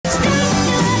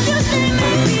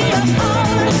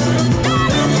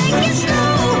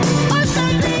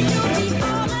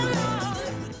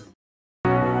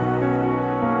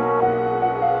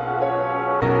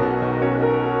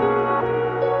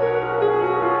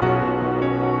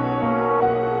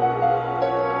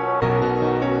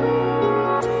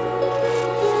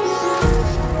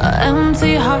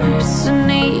Empty hearts and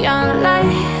neon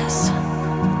lights,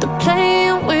 they're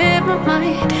playing with my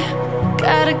mind.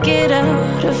 Gotta get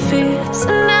out of here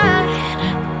tonight.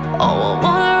 Oh, I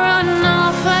wanna run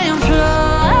off and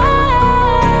fly,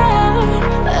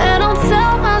 and I'll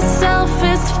tell myself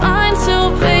it's fine to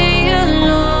be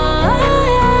alone,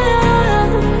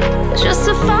 just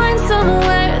to find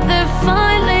somewhere that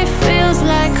finally feels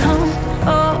like home.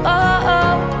 Oh, oh,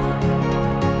 oh.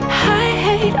 I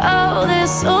hate all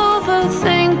this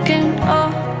overthinking. Oh,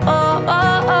 oh,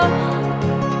 oh, oh.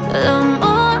 The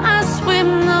more I swim,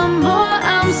 the more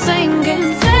I'm sinking.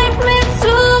 Take me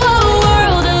to a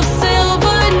world of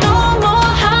silver. No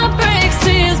more heartbreaks,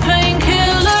 tears,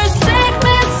 painkillers. Take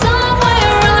me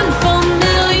somewhere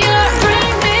unfamiliar.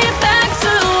 Bring me back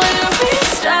to where we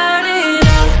started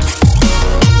out.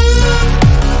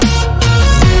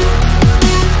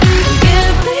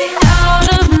 Get me out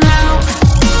of now,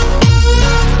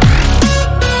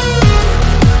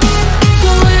 to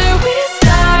where we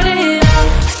started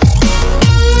out.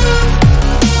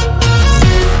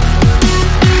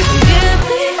 Get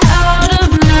me out of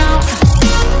now,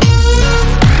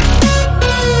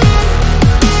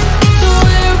 to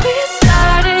where we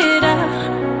started out.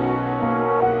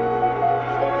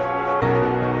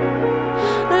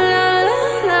 La la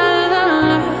la la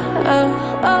la, oh,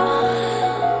 oh.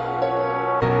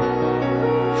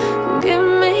 Get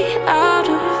me out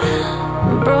of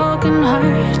broken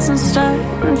hearts and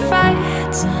starting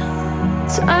fights,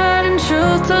 turning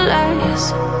truth to lies.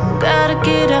 Gotta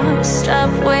get up,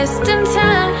 stop wasting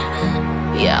time.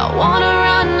 Yeah, I wanna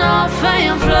run off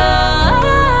and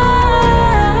fly,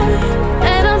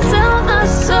 and I'll tell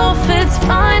myself it's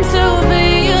fine to be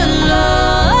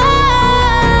alone,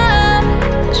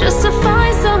 just to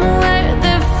find somewhere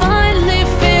that finally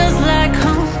feels like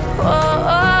home. Oh,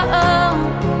 oh, oh.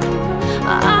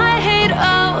 I hate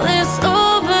all this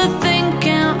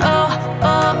overthinking. Oh,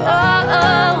 oh, oh,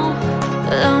 oh.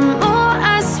 The more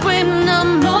I swim, the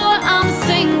more I'm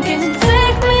sinking.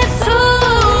 Take me to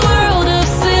a world of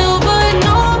silver.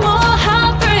 No more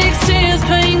heartbreaks, tears,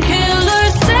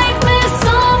 painkillers. Take me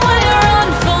somewhere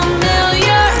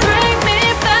unfamiliar. Bring me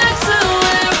back to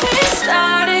where we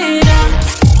started out.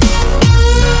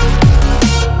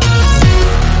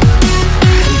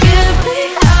 Get me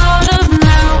out of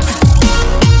now,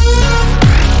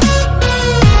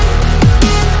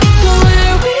 to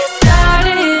where we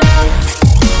started out.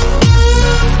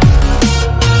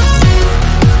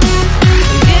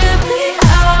 Get me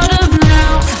out of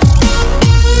now,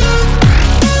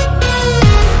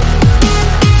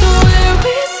 to where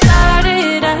we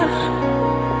started out.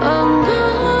 Oh, no.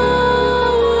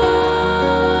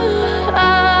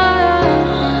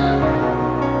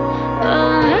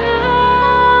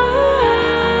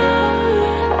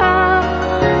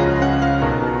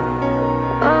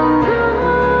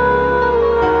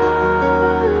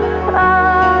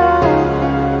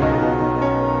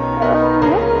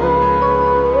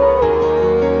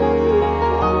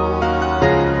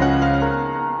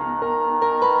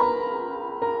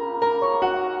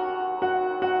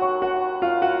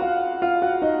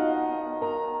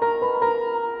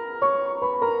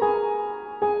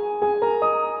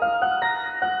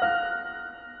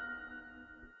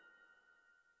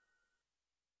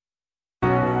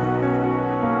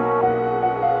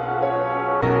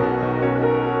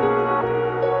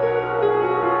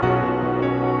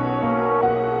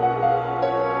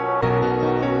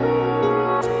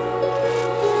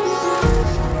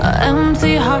 Oh,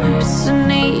 empty hearts and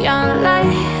neon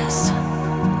lights,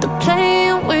 they're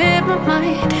playing with my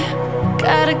mind.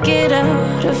 Gotta get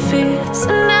out of here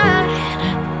tonight.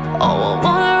 Oh, I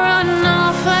wanna run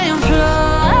off and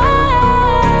fly,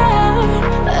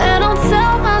 and I'll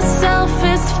tell myself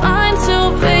it's fine to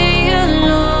be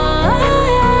alone,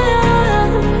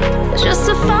 just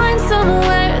to find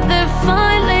somewhere that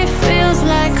finally feels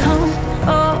like home.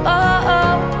 Oh, oh,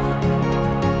 oh.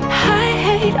 I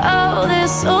hate all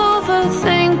this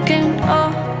overthinking. Oh,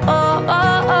 oh,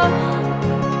 oh, oh.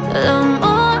 The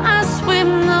more I swim,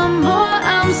 the more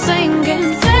I'm sinking.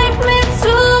 Take me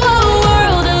to a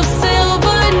world of silver.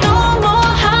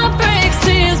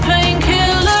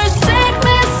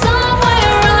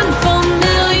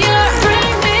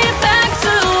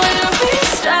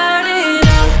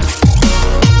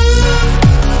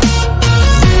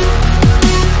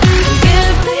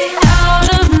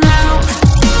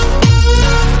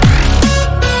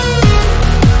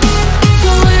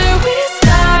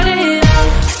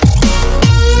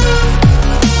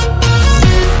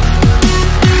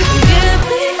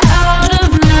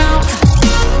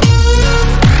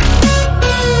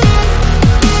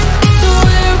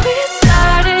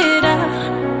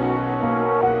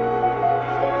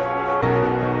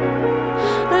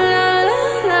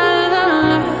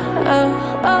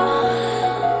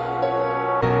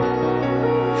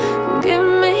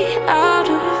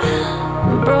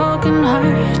 broken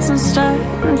hearts and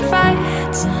starting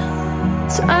fights,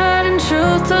 turning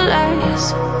truth to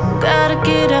lies. Gotta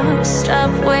get up,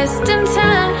 stop wasting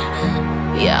time.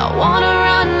 Yeah, I wanna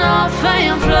run off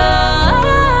and fly.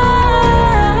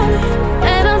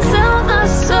 And I'll tell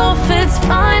myself it's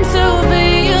fine to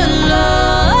be alone,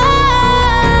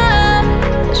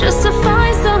 just to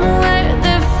find somewhere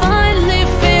that finally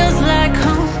feels like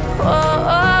home.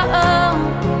 Oh, oh, oh.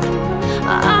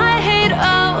 I hate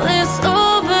all this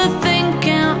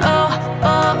overthinking. Oh,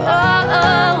 oh, oh,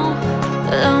 oh.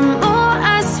 The more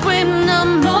I swim, the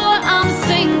more I'm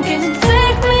sinking.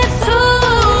 Take me to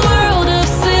a world of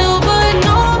silver.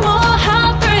 No more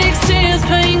heartbreaks, tears,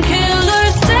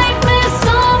 painkillers. Take me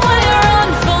somewhere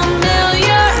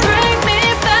unfamiliar. Bring me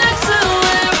back to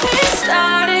where we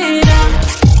started out.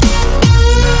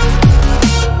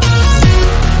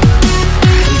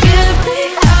 Get me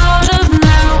out of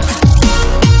now,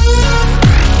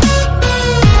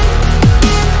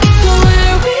 to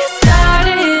where we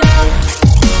started out.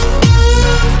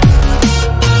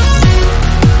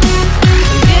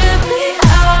 Get me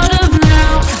out of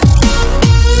now,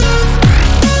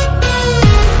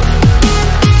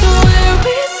 to where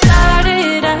we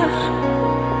started out.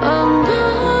 Oh no,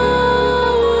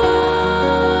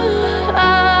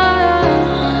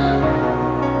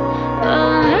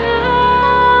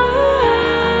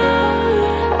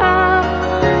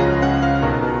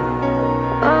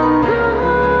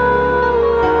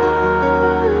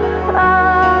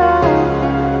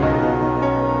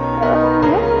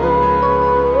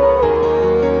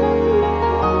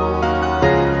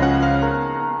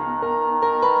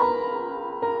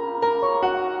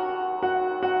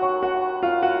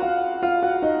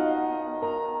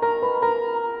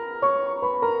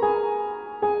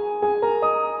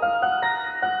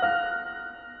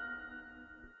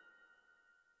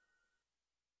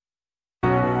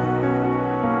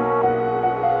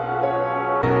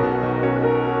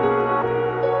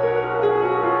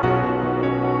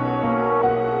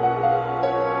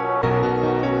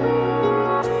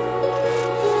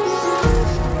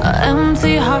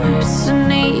 empty hearts and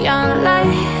neon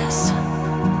lights,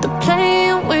 they're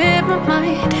playing with my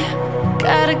mind.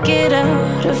 Gotta get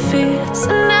out of here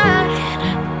tonight.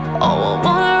 Oh, I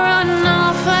wanna run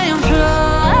off and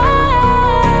fly.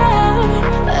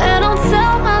 And I'll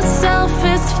tell myself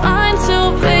it's fine to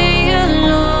be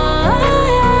alone,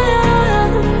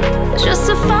 just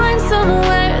to find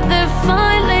somewhere that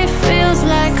finally feels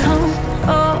like home.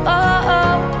 Oh, oh,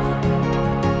 oh.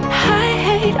 I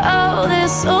hate all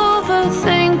this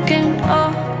overthinking.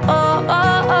 Oh, oh,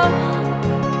 oh, oh.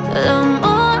 The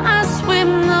more I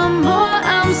swim, the more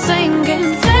I'm sinking.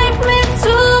 Take me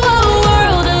to a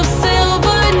world of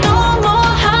silver. No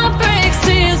more heartbreaks,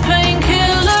 tears,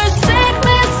 painkillers. Take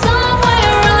me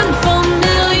somewhere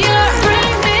unfamiliar.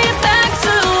 Bring me back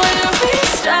to where we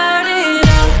started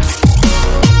out.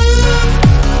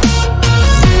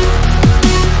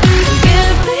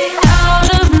 Get me out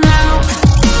of now,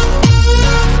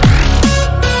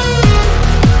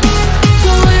 to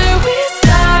where we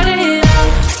started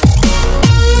out.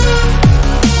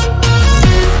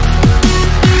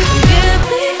 Get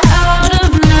me out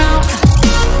of now,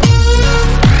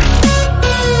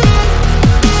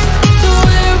 to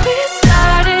where we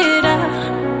started out.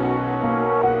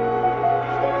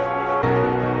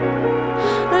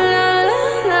 La la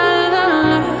la la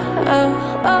la, oh,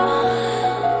 oh.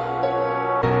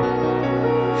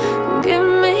 Get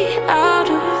me out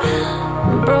of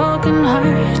broken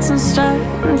hearts and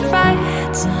starting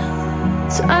fights,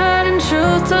 turning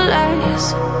truth to lies.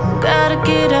 Gotta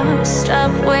get up,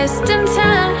 stop wasting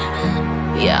time.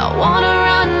 Yeah, I wanna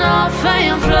run off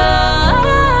and fly.